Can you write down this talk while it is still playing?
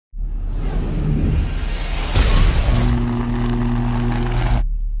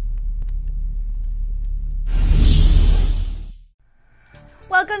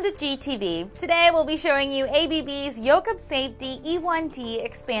Welcome to GTV. Today we'll be showing you ABB's Jokab Safety E1T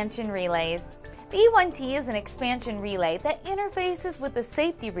Expansion Relays. The E1T is an expansion relay that interfaces with the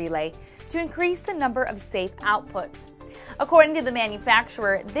safety relay to increase the number of safe outputs. According to the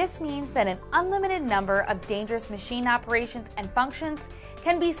manufacturer, this means that an unlimited number of dangerous machine operations and functions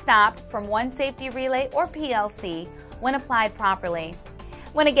can be stopped from one safety relay or PLC when applied properly.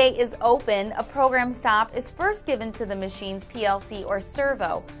 When a gate is opened, a program stop is first given to the machine's PLC or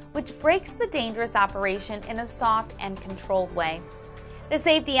servo, which breaks the dangerous operation in a soft and controlled way. The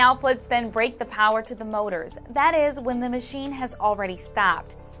safety outputs then break the power to the motors, that is, when the machine has already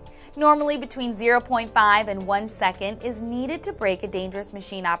stopped. Normally between 0.5 and 1 second is needed to break a dangerous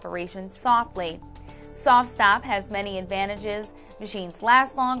machine operation softly. Soft stop has many advantages. Machines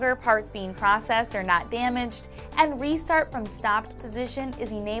last longer, parts being processed are not damaged, and restart from stopped position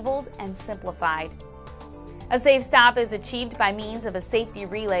is enabled and simplified. A safe stop is achieved by means of a safety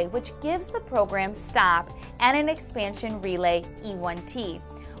relay, which gives the program stop, and an expansion relay E1T,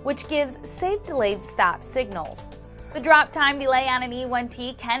 which gives safe delayed stop signals. The drop time delay on an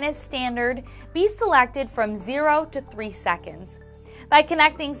E1T can, as standard, be selected from 0 to 3 seconds. By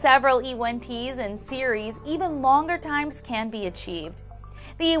connecting several E1Ts in series, even longer times can be achieved.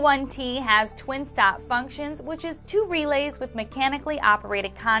 The E1T has twin stop functions, which is 2 relays with mechanically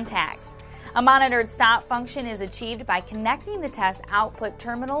operated contacts. A monitored stop function is achieved by connecting the test output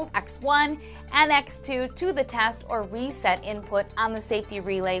terminals X1 and X2 to the test or reset input on the safety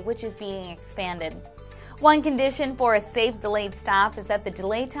relay, which is being expanded. One condition for a safe delayed stop is that the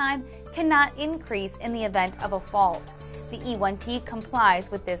delay time cannot increase in the event of a fault. The E1T complies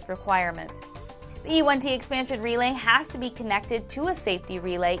with this requirement. The E1T expansion relay has to be connected to a safety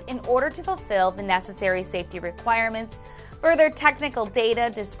relay in order to fulfill the necessary safety requirements. Further technical data,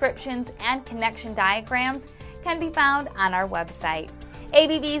 descriptions, and connection diagrams can be found on our website.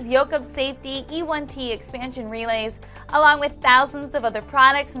 ABB's Jokab Safety E1T expansion relays, along with thousands of other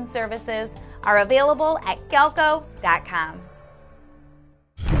products and services, are available at Galco.com.